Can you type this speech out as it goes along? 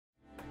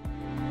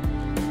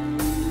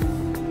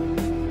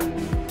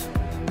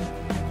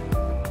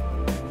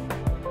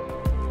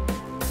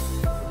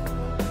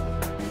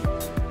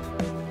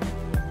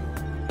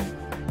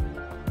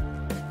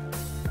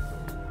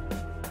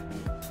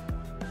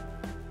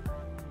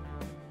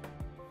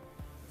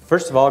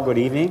First of all, good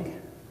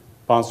evening.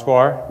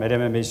 Bonsoir,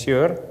 mesdames et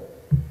messieurs.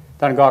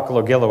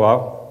 Tangakalo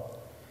Gilawa.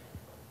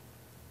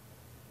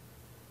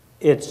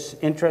 It's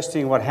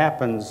interesting what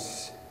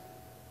happens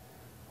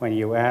when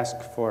you ask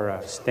for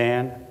a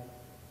stand,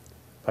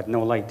 but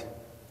no light.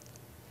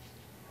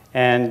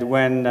 And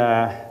when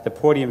the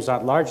podium's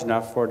not large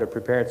enough for the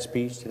prepared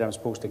speech that I'm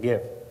supposed to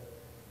give.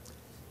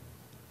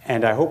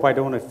 And I hope I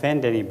don't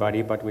offend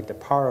anybody, but with the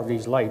power of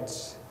these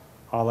lights,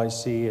 all I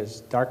see is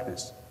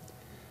darkness.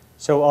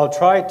 So I'll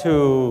try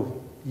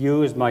to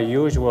use my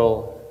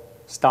usual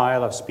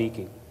style of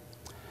speaking.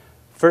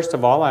 First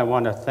of all, I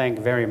want to thank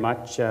very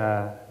much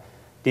the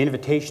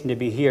invitation to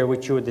be here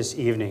with you this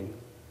evening.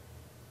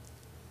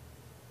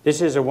 This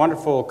is a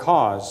wonderful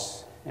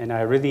cause, and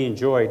I really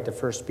enjoyed the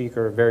first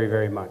speaker very,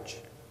 very much.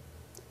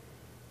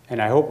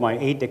 And I hope my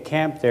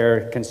aide-de-camp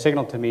there can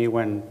signal to me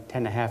when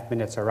 10.5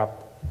 minutes are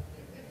up.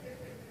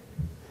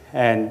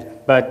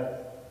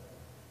 But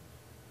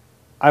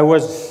I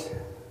was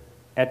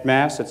at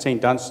Mass at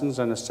St. Dunstan's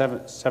on a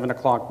 7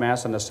 o'clock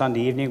Mass on a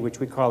Sunday evening,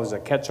 which we call as a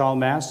catch-all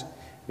Mass.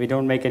 We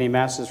don't make any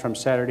Masses from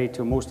Saturday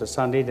to most of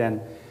Sunday,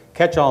 then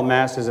catch-all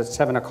Mass is at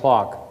 7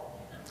 o'clock.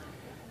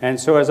 And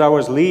so as I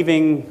was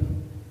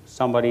leaving,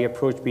 somebody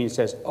approached me and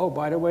says, "Oh,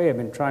 by the way, I've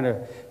been trying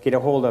to get a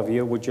hold of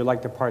you. Would you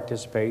like to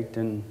participate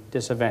in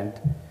this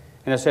event?"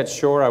 And I said,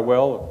 "Sure, I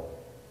will."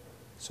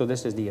 So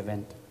this is the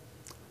event.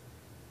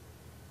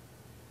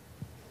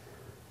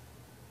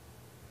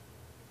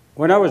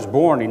 When I was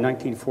born in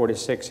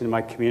 1946 in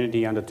my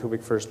community on the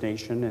Tubik First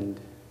Nation, and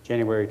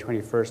January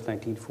 21st,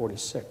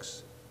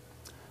 1946,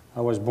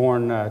 I was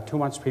born 2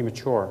 months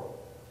premature.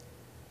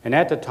 And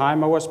at the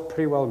time, I was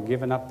pretty well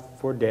given up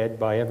for dead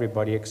by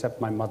everybody except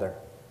my mother.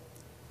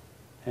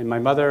 And my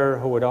mother,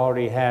 who had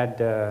already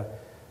had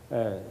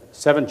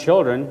 7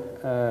 children,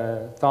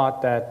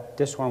 thought that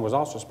this one was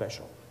also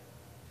special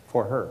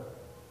for her.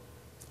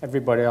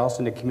 Everybody else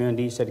in the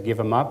community said, "Give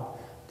him up."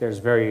 There's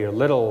very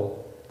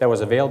little that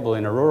was available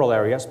in a rural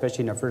area,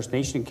 especially in a First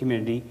Nation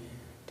community,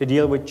 to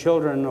deal with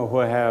children who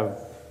have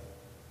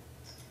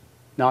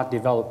not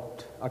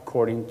developed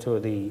according to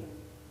the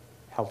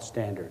health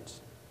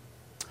standards.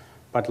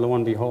 But lo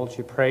and behold,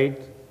 she prayed,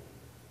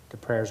 the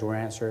prayers were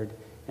answered,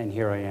 and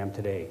here I am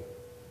today.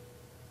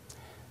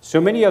 So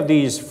many of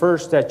these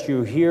firsts that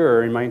you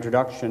hear in my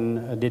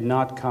introduction did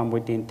not come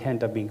with the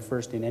intent of being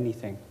first in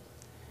anything.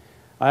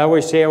 I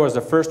always say I was the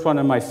first one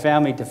in my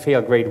family to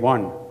fail grade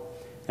 1.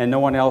 And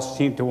no one else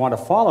seemed to want to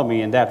follow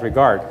me in that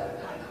regard.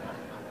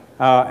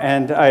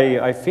 And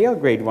I failed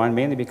grade 1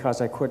 mainly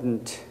because I could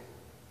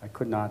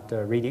not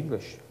read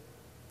English.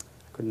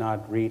 I could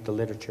not read the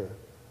literature.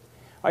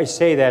 I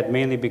say that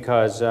mainly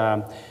because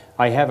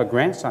I have a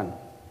grandson.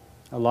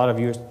 A lot of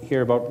you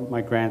hear about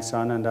my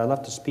grandson, and I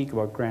love to speak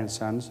about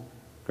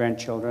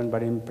grandchildren,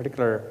 but in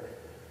particular,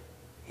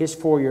 he's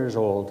 4 years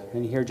old.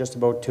 And here just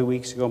about 2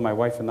 weeks ago, my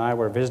wife and I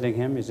were visiting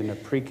him. He's in a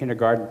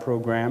pre-kindergarten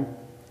program.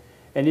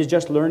 And he's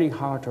just learning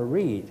how to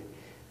read.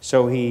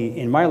 So he,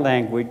 in my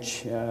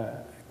language,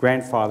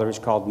 grandfather is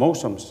called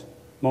Mosums,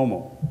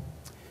 Momo.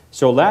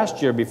 So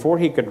last year, before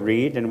he could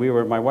read, and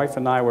my wife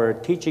and I were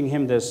teaching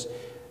him this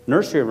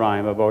nursery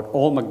rhyme about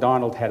Old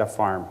MacDonald had a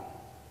farm,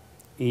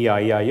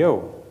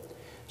 E-I-E-I-O.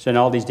 So and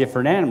all these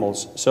different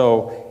animals.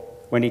 So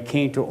when he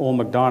came to Old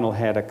MacDonald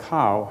had a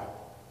cow,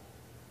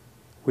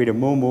 we had a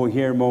Momo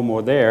here,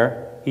 Momo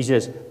there. He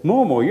says,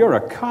 "Momo, you're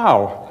a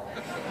cow."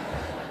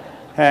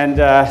 And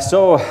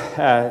so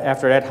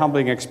after that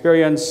humbling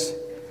experience,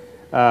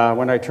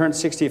 when I turned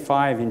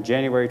 65 in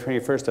January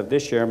 21st of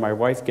this year, my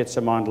wife gets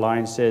him online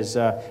and says,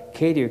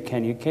 Cato,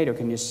 can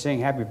you sing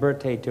happy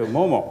birthday to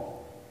Momo?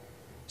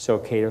 So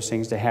Cato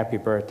sings the happy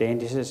birthday,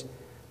 and he says,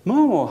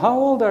 "Momo, how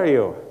old are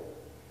you?"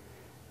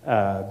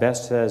 Beth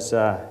says,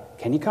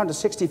 "Can you count to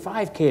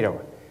 65,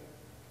 Cato?"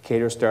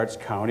 Cato starts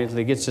counting until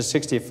he gets to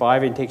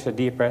 65 and takes a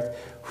deep breath.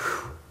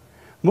 Whew.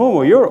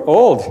 "Momo, you're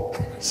old."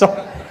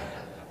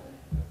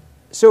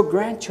 So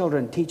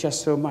grandchildren teach us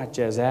so much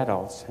as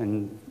adults,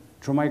 and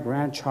through my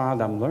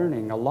grandchild I'm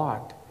learning a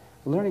lot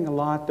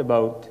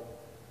about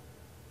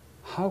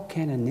how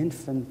can an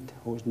infant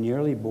who's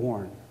nearly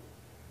born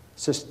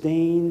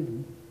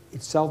sustain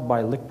itself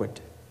by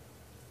liquid,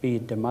 be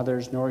it the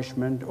mother's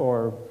nourishment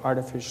or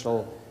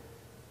artificial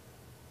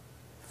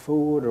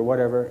food or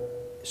whatever,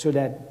 so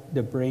that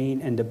the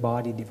brain and the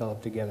body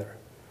develop together.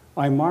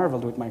 I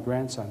marveled with my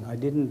grandson.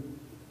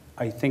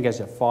 I think as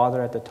a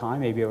father at the time,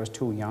 maybe I was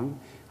too young,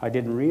 I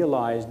didn't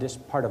realize this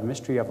part of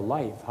mystery of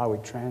life, how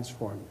it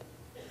transformed.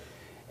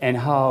 And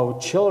how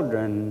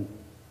children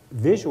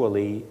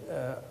visually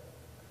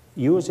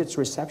use its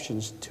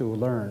receptions to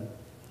learn.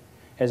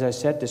 As I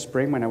said this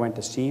spring when I went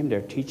to see him,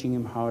 they're teaching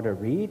him how to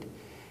read,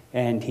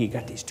 and he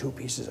got these 2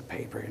 pieces of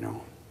paper, you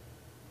know.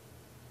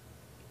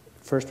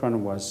 First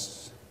one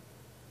was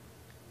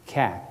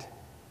cat,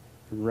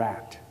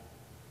 rat,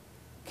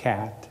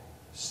 cat,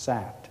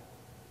 sat.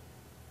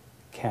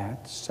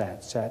 Cat,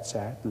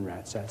 sat, and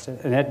rat, sat.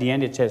 And at the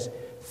end it says,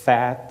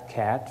 fat,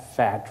 cat,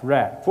 fat,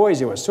 rat. Boys,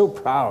 he was so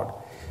proud.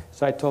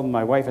 So I told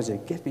my wife, I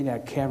said, get me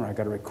that camera. I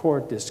got to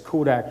record this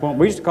Kodak moment.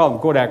 We used to call them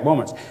Kodak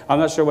moments. I'm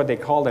not sure what they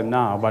call them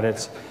now, but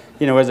it's,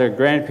 you know, as a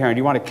grandparent,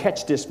 you want to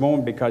catch this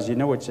moment because you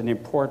know it's an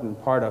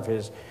important part of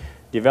his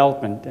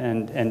development.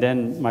 And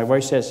then my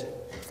wife says,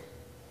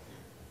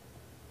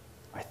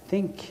 I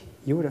think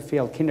you would have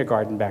failed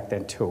kindergarten back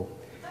then too.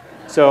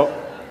 So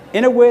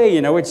in a way,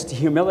 you know, it's the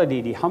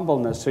humility, the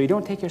humbleness, so you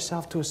don't take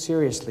yourself too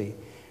seriously.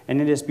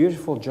 And in this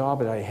beautiful job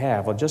that I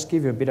have, I'll just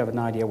give you a bit of an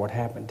idea what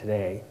happened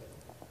today.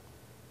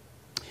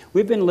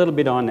 We've been a little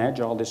bit on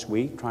edge all this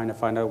week, trying to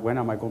find out when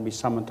am I going to be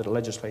summoned to the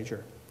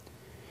legislature.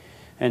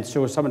 And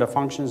so some of the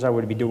functions I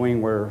would be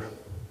doing were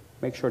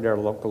make sure they're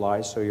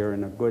localized so you're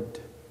in a good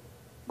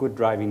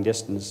driving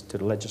distance to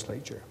the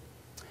legislature.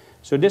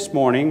 So this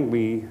morning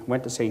we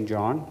went to St.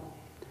 John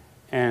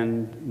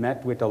and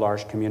met with the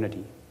L'Arche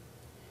community.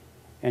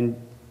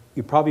 And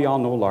you probably all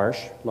know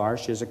L'Arche.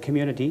 L'Arche is a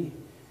community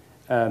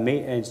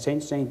made in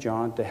St.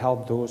 John to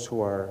help those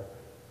who are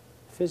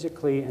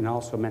physically and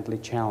also mentally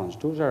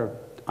challenged. Those are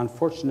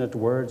unfortunate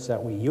words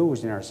that we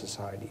use in our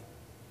society.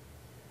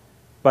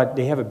 But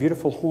they have a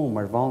beautiful home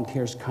where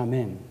volunteers come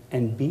in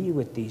and be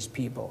with these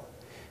people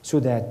so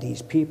that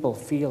these people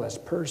feel as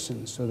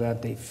persons, so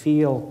that they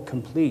feel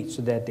complete,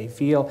 so that they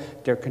feel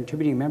they're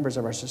contributing members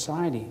of our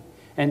society.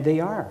 And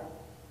they are.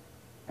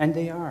 And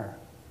they are.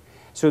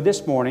 So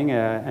this morning,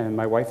 and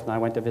my wife and I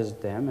went to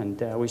visit them, and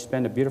we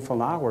spent a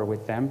beautiful hour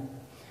with them.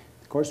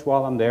 Of course,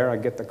 while I'm there, I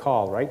get the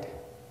call, right?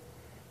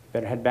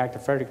 Better head back to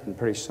Fredericton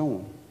pretty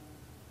soon.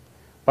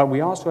 But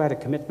we also had a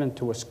commitment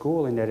to a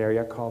school in that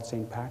area called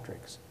St.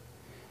 Patrick's.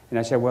 And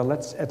I said, well,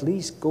 let's at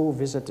least go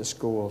visit the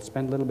school,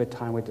 spend a little bit of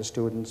time with the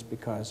students,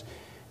 because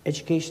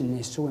education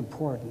is so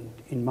important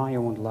in my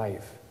own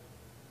life.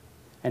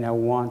 And I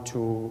want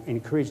to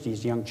encourage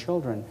these young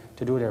children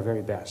to do their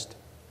very best.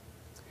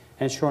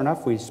 And sure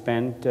enough, we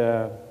spent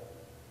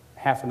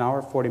half an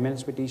hour, 40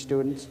 minutes with these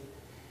students.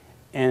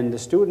 And the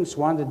students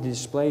wanted to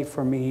display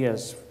for me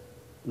as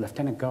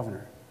Lieutenant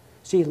Governor.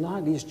 See, a lot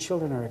of these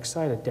children are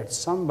excited that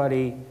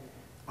somebody,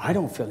 I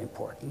don't feel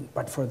important,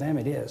 but for them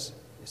it is,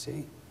 you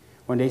see.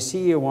 When they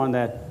see you on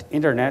that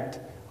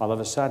internet, all of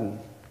a sudden,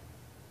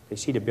 they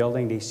see the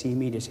building, they see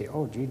me, they say,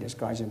 oh, gee, this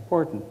guy's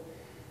important.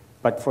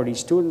 But for these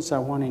students, I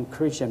want to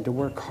encourage them to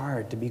work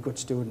hard, to be good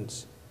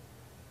students,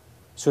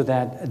 so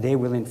that they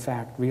will, in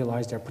fact,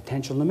 realize their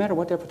potential, no matter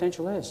what their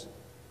potential is,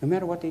 no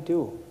matter what they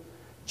do,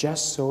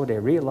 just so they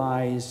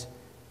realize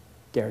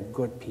they're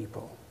good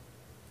people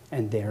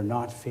and they're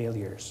not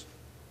failures.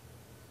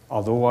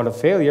 Although out of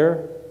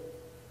failure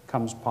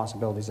comes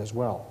possibilities as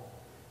well.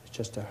 It's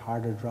just a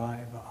harder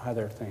drive, a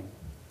harder thing.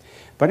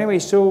 But anyway,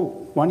 so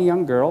one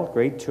young girl,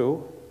 grade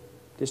 2,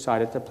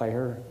 decided to play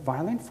her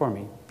violin for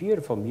me.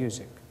 Beautiful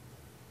music.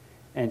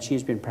 And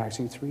she's been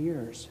practicing 3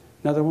 years.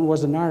 Another one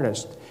was an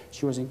artist.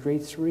 She was in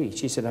grade 3.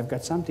 She said, I've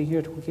got something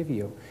here to give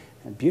you.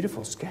 And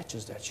beautiful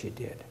sketches that she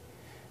did.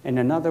 And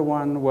another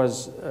one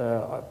was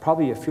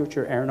probably a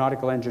future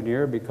aeronautical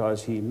engineer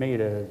because he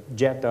made a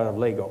jet out of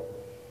Lego.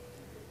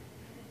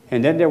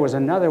 And then there was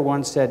another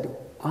one said,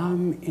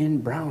 I'm in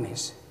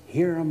brownies.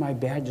 Here are my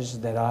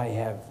badges that I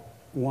have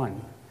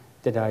won,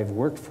 that I've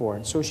worked for.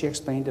 And so she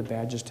explained the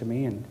badges to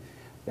me, and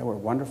there were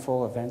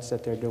wonderful events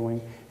that they're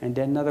doing. And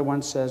then another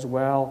one says,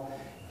 well,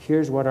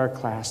 here's what our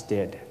class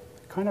did.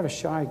 Kind of a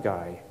shy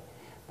guy,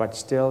 but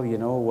still, you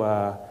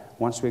know,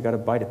 once we got a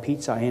bite of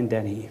pizza in,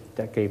 then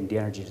that gave him the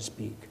energy to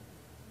speak.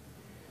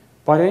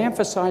 But I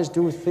emphasize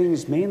those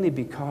things mainly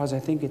because I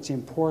think it's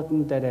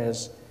important that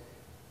as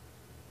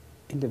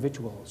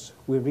individuals,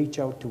 we reach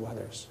out to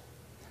others,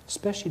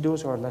 especially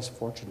those who are less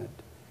fortunate.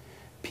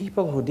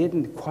 People who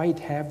didn't quite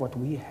have what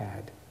we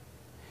had.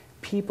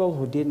 People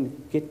who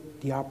didn't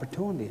get the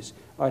opportunities,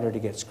 either to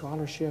get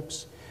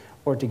scholarships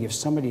or to give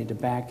somebody the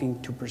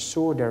backing to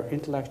pursue their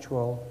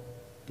intellectual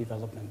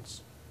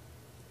developments,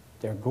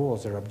 their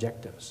goals, their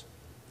objectives,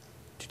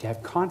 to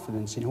have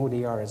confidence in who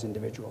they are as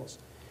individuals.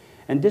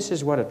 And this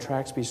is what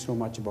attracts me so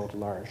much about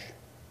L'Arche,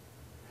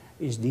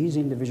 is these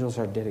individuals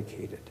are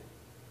dedicated.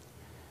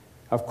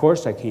 Of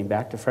course, I came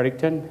back to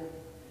Fredericton,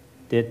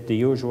 did the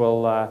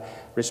usual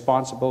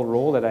responsible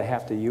role that I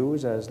have to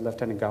use as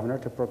Lieutenant Governor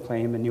to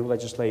proclaim a new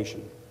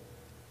legislation.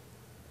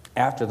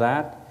 After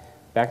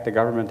that, back to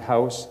Government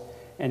House,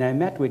 and I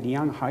met with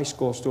young high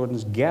school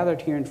students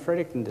gathered here in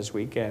Fredericton this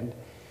weekend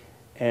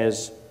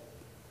as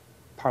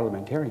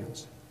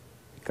parliamentarians,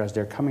 because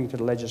they're coming to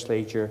the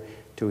legislature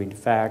to, in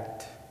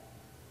fact,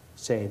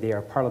 say they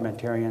are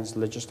parliamentarians,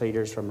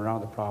 legislators from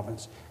around the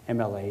province,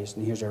 MLAs,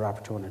 and here's their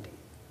opportunity.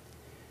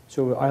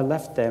 So I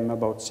left them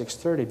about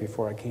 6:30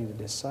 before I came to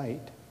this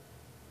site.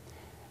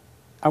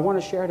 I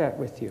want to share that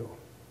with you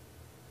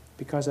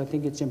because I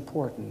think it's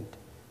important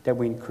that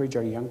we encourage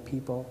our young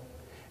people.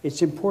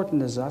 It's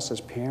important as us as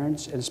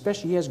parents, and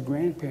especially as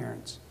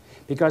grandparents,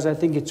 because I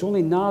think it's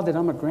only now that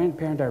I'm a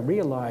grandparent I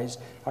realize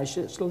I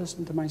should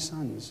listen to my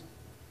sons.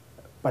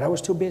 But I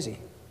was too busy.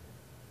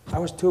 I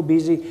was too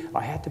busy.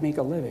 I had to make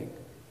a living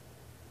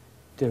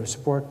to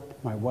support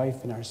my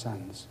wife and our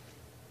sons.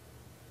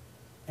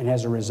 And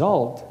as a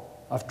result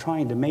of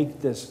trying to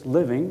make this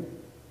living,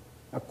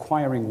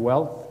 acquiring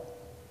wealth,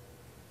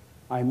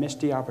 I missed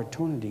the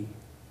opportunity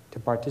to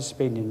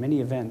participate in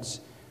many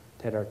events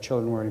that our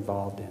children were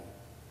involved in.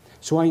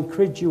 So I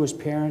encourage you as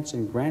parents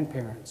and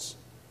grandparents,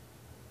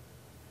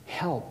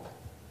 help.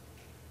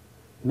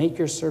 Make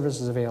your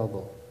services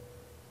available.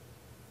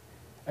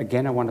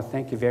 Again, I want to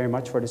thank you very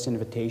much for this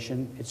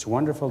invitation. It's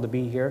wonderful to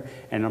be here,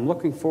 and I'm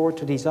looking forward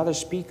to these other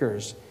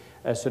speakers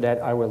so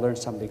that I will learn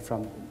something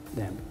from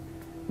them.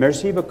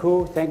 Merci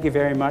beaucoup. Thank you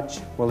very much,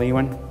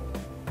 William.